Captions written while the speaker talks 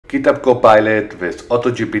GitHub Copilot with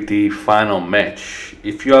AutoGPT final match.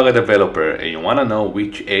 If you are a developer and you want to know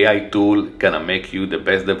which AI tool gonna make you the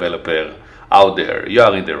best developer out there, you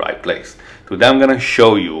are in the right place. Today I'm gonna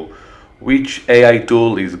show you which AI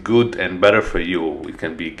tool is good and better for you. It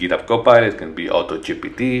can be GitHub Copilot, it can be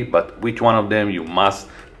AutoGPT, but which one of them you must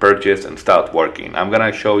purchase and start working. I'm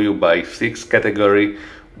gonna show you by 6 category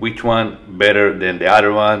which one better than the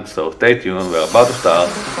other one, so stay tuned, we're about to start.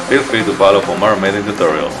 Feel free to follow for more amazing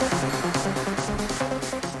tutorials.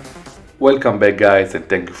 Welcome back guys, and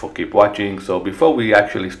thank you for keep watching. So before we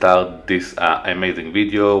actually start this amazing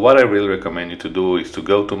video, what I really recommend you to do is to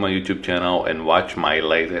go to my YouTube channel and watch my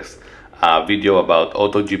latest video about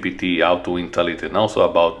AutoGPT, how to install it, and also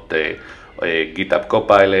about the GitHub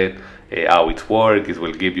Copilot, how it works. It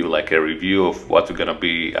will give you like a review of what we're gonna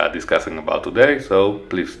be discussing about today, so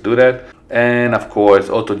please do that. And of course,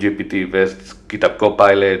 AutoGPT vs GitHub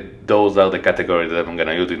Copilot, those are the categories that I'm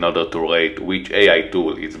gonna use in order to rate which AI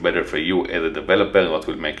tool is better for you as a developer, what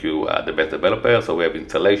will make you the best developer. So we have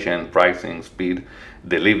installation, pricing, speed,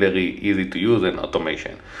 delivery, easy to use, and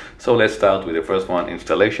automation. So let's start with the first one,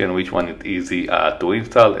 installation, which one is easy to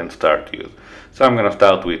install and start to use. So I'm gonna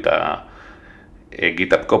start with a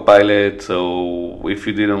GitHub Copilot. So if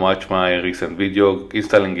you didn't watch my recent video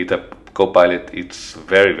installing GitHub Copilot, it's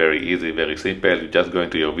very easy, very simple. You just go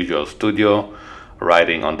into your Visual Studio,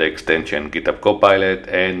 writing on the extension GitHub Copilot,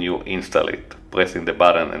 and you install it, pressing the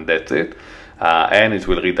button, and that's it. And it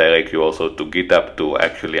will redirect you also to GitHub to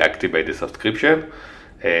actually activate the subscription.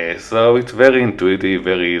 So it's very intuitive,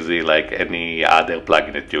 very easy, like any other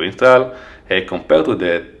plugin that you install. Compared to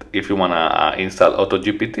that, if you want to install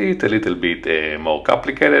AutoGPT, it's a little bit more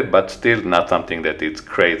complicated, but still not something that it's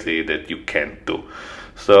crazy that you can't do.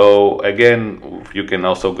 So again, you can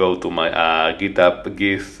also go to my GitHub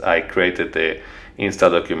Git. I created the install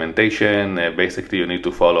documentation. Basically, you need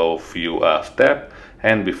to follow a few steps,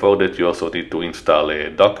 and before that, you also need to install a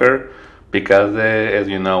Docker, because as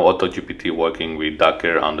you know, AutoGPT working with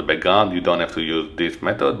Docker on the background, you don't have to use this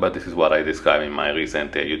method, but this is what I described in my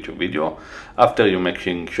recent YouTube video. After you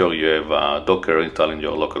making sure you have Docker installed in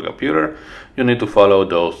your local computer, you need to follow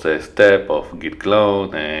those steps of git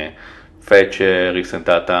clone, fetch recent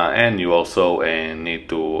data, and you also need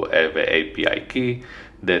to have an API key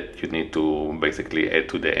that you need to basically add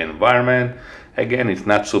to the environment. Again, it's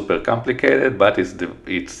not super complicated, but it's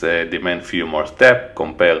demand few more steps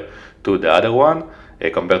compared to the other one,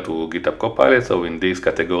 compared to GitHub Copilot. So in this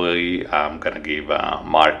category, I'm gonna give a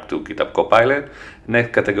mark to GitHub Copilot.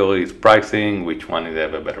 Next category is pricing, which one is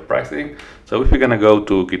have a better pricing. So if you're gonna go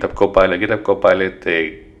to GitHub Copilot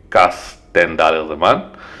costs $10 a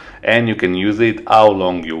month, and you can use it how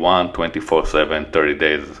long you want, 24/7, 30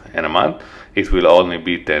 days in a month. It will only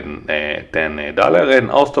be $10.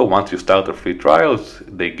 And also, once you start a free trials,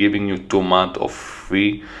 they're giving you 2 months of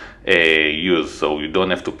free use, so you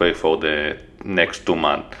don't have to pay for the next 2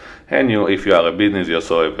 months. And if you are a business, you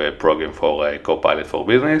also have a program for a Copilot for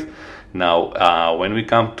business. Now, when we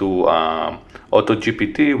come to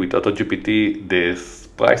AutoGPT, with AutoGPT, this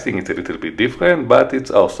pricing is a little bit different, but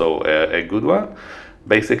it's also a good one.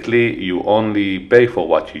 Basically, you only pay for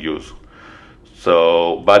what you use.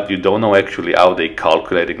 So, but you don't know actually how they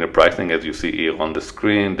calculating the pricing. As you see here on the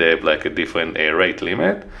screen, they have like a different rate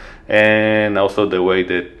limit. And also the way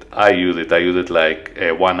that I use it like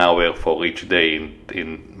 1 hour for each day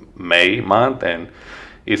in May month, and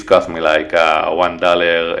it's cost me like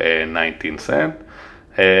 $1.19.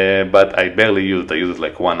 But I barely use it. I use it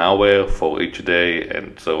like 1 hour for each day,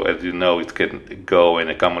 and so as you know, it can go and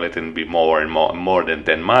accumulate and be more and more than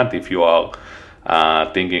 10 months if you are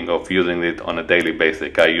thinking of using it on a daily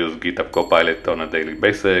basis. I use GitHub Copilot on a daily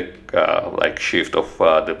basis, like shift of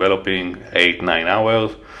developing 8-9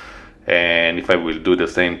 hours. And if I will do the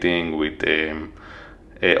same thing with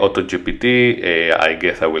AutoGPT, I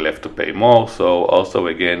guess I will have to pay more. So also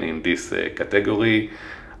again in this category,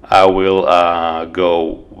 I will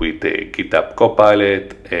go with the GitHub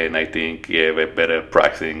Copilot, and I think you have a better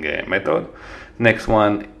pricing method. Next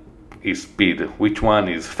one is speed. Which one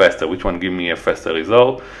is faster? Which one give me a faster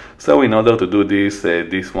result? So in order to do this,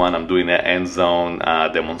 this one I'm doing a hands-on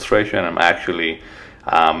demonstration. I'm actually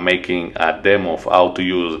making a demo of how to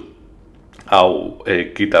use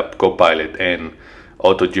GitHub Copilot and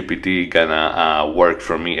AutoGPT gonna work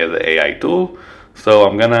for me as an AI tool. So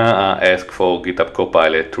I'm gonna ask for GitHub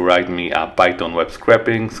Copilot to write me a Python web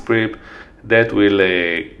scraping script that will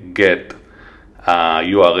get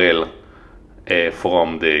URL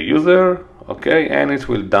from the user, okay, and it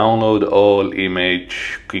will download all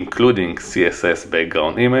image, including CSS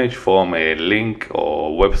background image, from a link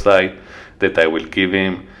or website that I will give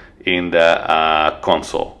him in the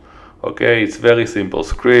console. Okay, it's very simple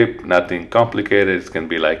script, nothing complicated. It can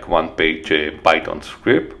be like one-page Python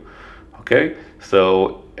script. Okay,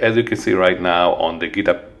 so as you can see right now on the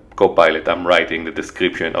GitHub Copilot, I'm writing the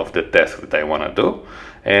description of the task that I want to do,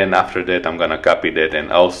 and after that I'm gonna copy that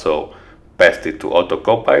and also paste it to to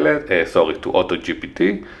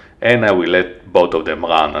AutoGPT, and I will let both of them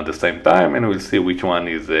run at the same time, and we'll see which one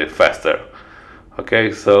is faster.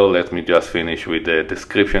 Okay, so let me just finish with the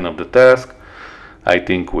description of the task. I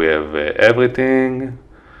think we have everything.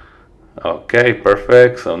 Okay,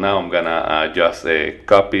 perfect. So now I'm gonna just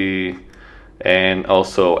copy and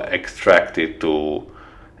also extract it to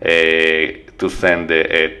send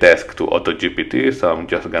a task to AutoGPT. So I'm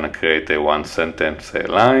just gonna create a one sentence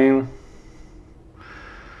line.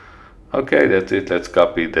 Okay, that's it. Let's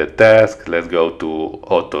copy the task. Let's go to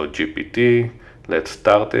AutoGPT. Let's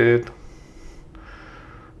start it.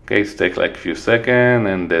 Okay, it takes like a few seconds,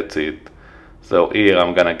 and that's it. So here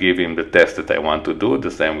I'm gonna give him the test that I want to do,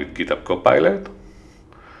 the same with GitHub Copilot.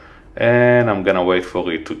 And I'm gonna wait for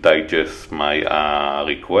it to digest my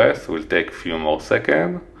request. Will take a few more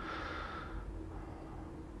seconds.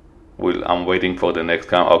 I'm waiting for the next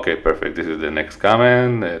comment. Okay, perfect. This is the next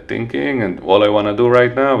comment, thinking. And all I wanna do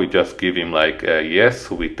right now, we just give him like a yes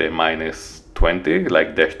with a -20,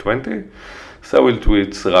 like -20. So it will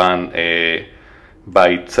run by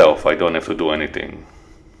itself. I don't have to do anything.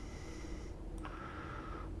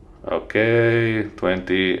 Okay,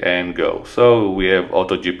 20 and go. So we have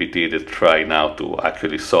AutoGPT that try now to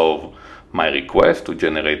actually solve my request to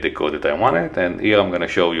generate the code that I wanted. And here I'm going to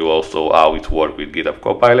show you also how it works with GitHub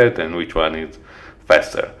Copilot and which one is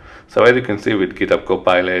faster. So as you can see with GitHub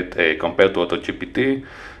Copilot compared to AutoGPT,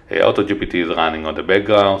 AutoGPT is running on the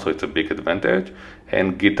background, so it's a big advantage.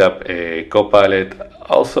 And GitHub Copilot,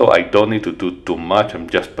 also I don't need to do too much. I'm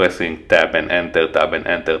just pressing tab and enter, tab and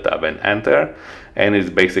enter, tab and enter, and it's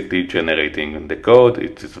basically generating the code.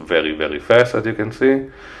 It is very, very fast, as you can see.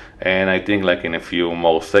 And I think like in a few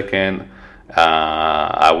more seconds,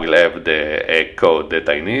 I will have the code that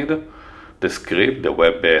I need, the script, the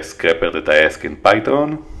web scraper that I ask in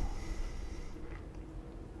Python.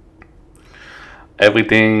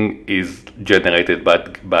 Everything is generated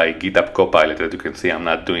by GitHub Copilot. As you can see, I'm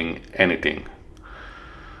not doing anything.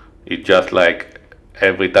 It's just like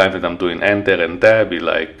every time that I'm doing enter and tab, it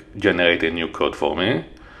like generate a new code for me.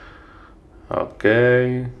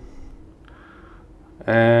 Okay.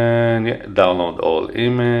 And yeah, download all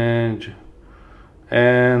image.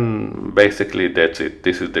 And basically that's it.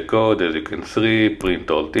 This is the code, as you can see,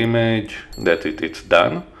 print all image. That's it, it's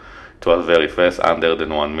done. It was very fast, under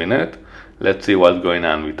than 1 minute. Let's see what's going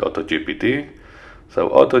on with AutoGPT. So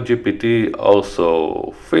AutoGPT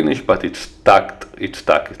also finished, but it's stuck.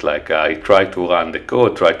 It's like I tried to run the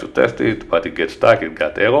code, tried to test it, but it gets stuck. It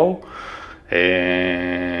got error.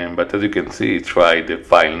 But as you can see, it tried the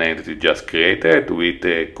file name that it just created with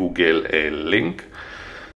a Google link.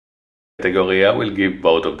 Category, I will give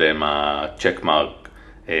both of them a checkmark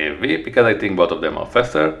V because I think both of them are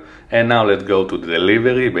faster. And now let's go to the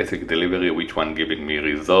delivery, basic delivery, which one giving me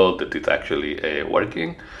result that it's actually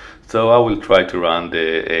working. So I will try to run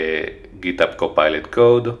the GitHub Copilot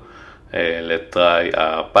code. Let's try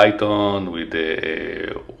Python with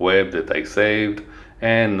the web that I saved,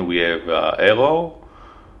 and we have error.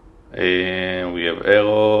 And we have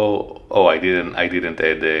error. Oh, I didn't add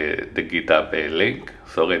the GitHub link.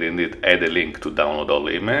 Sorry, I didn't add a link to download all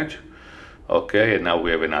the image. Okay, and now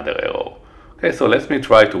we have another error. Okay, so let me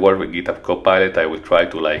try to work with GitHub Copilot. I will try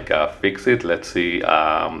to like fix it. Let's see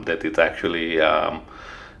that it's actually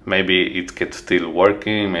maybe it gets still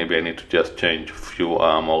working. Maybe I need to just change a few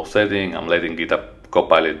more settings. I'm letting GitHub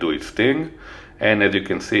Copilot do its thing. And as you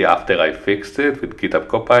can see, after I fixed it with GitHub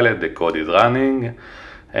Copilot, the code is running.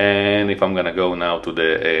 And if I'm gonna go now to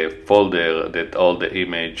the folder that all the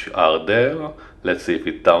image are there, let's see if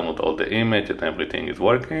it downloads all the image and everything is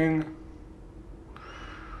working.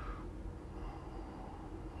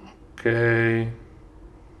 Okay.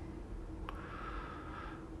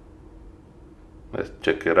 Let's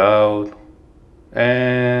check it out.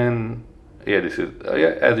 And yeah, this is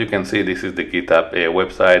as you can see, this is the GitHub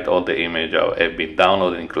website. All the images have been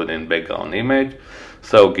downloaded, including background image.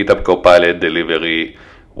 So GitHub Copilot delivery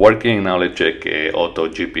working. Now let's check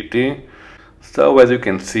AutoGPT. So as you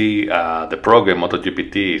can see, the program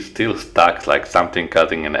AutoGPT is still stuck, like something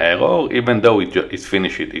causing an error, even though it's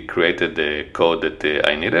finished. It created the code that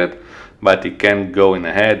I needed, but it can't go in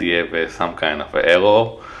ahead. You have some kind of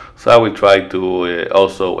error. So I will try to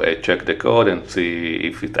also check the code and see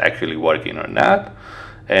if it's actually working or not,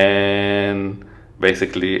 and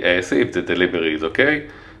basically see if the delivery is okay.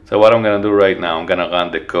 So what I'm gonna do right now, I'm gonna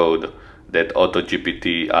run the code that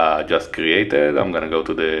AutoGPT just created. I'm gonna go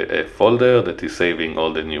to the folder that is saving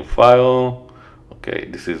all the new file. Okay,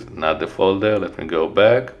 this is not the folder. Let me go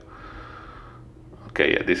back.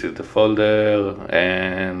 Okay, yeah, this is the folder,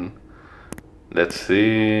 and let's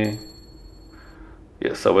see.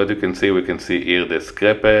 Yeah, so as you can see, we can see here the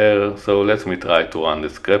scraper. So let me try to run the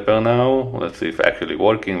scraper now. Let's see if it's actually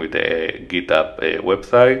working with the GitHub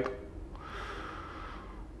website.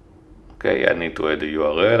 Okay, I need to add the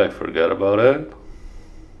URL, I forgot about it.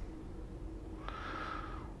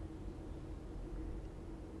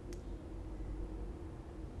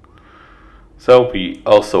 So we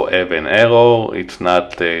also have an error, it's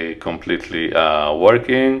not completely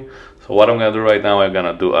working. So what I'm gonna do right now,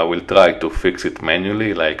 I will try to fix it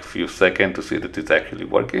manually, like a few seconds to see that it's actually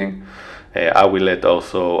working. I will let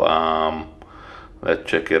also, let's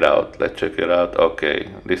check it out. Okay,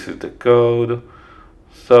 this is the code.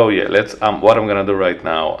 So yeah, what I'm gonna do right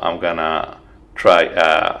now, I'm gonna try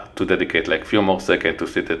to dedicate like a few more seconds to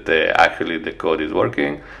see that actually the code is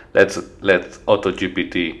working. Let's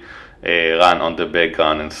AutoGPT run on the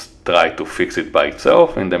background and try to fix it by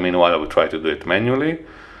itself. In the meanwhile, I will try to do it manually.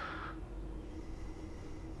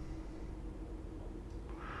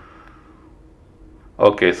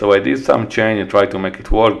 Okay, so I did some change and tried to make it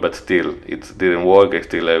work, but still it didn't work. I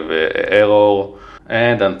still have an error,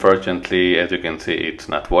 and unfortunately, as you can see, it's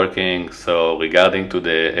not working. So regarding to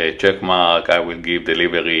the check mark, I will give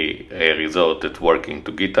delivery result that's working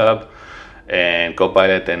to GitHub and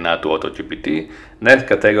Copilot and not to AutoGPT. Next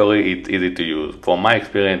category, it's easy to use. From my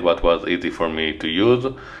experience, what was easy for me to use.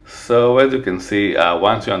 So as you can see,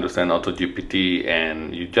 once you understand AutoGPT,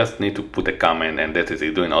 and you just need to put a comment, and that is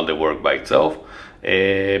it, doing all the work by itself.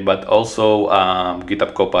 But also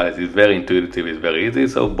GitHub Copilot is very intuitive, it's very easy,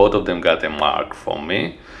 so both of them got a mark from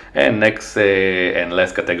me. And next and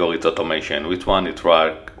last category is automation, which one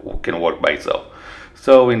can work by itself.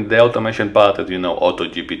 So in the automation part, as you know,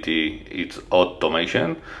 AutoGPT, it's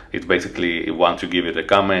automation. It's basically once you give it a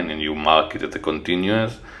comment and you mark it as a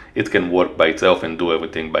continuous, it can work by itself and do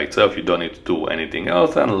everything by itself. You don't need to do anything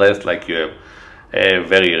else unless like you have a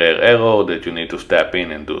very rare error that you need to step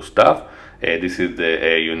in and do stuff. This is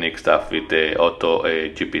the unique stuff with the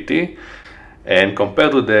AutoGPT. And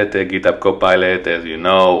compared to that, GitHub Copilot, as you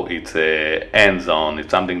know, it's a hands-on. It's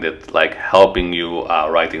something that's like helping you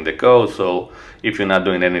writing the code. So if you're not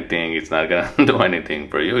doing anything, it's not gonna do anything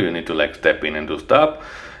for you. You need to like step in and do stuff.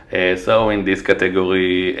 So in this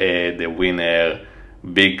category, the winner,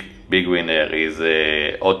 big winner is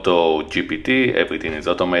AutoGPT. Everything is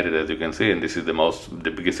automated, as you can see, and this is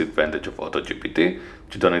the biggest advantage of AutoGPT.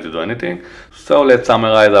 You don't need to do anything. So let's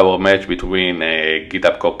summarize our match between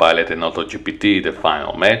GitHub Copilot and AutoGPT, the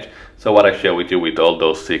final match. So what I share with you with all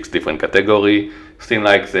those 6 different categories, seems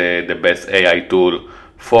like the best AI tool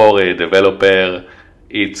for a developer.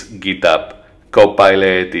 It's GitHub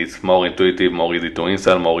Copilot. It's more intuitive, more easy to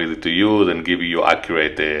install, more easy to use, and give you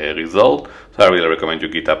accurate result. So I really recommend you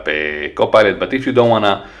GitHub Copilot. But if you don't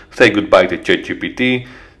wanna say goodbye to ChatGPT,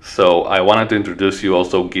 so I wanted to introduce you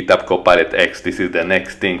also GitHub Copilot X. This is the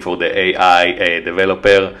next thing for the AI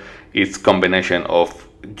developer. It's combination of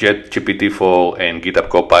ChatGPT-4 and GitHub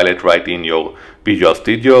Copilot right in your Visual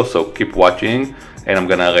Studio. So keep watching, and I'm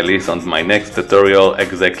gonna release on my next tutorial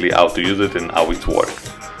exactly how to use it and how it works.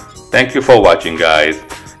 Thank you for watching, guys.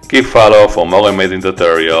 Keep follow for more amazing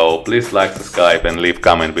tutorial. Please like, subscribe, and leave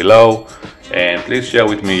comment below. And please share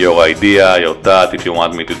with me your idea, your thought, if you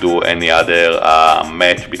want me to do any other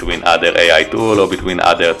match between other AI tool or between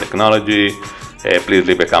other technology. Please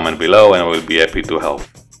leave a comment below and I will be happy to help.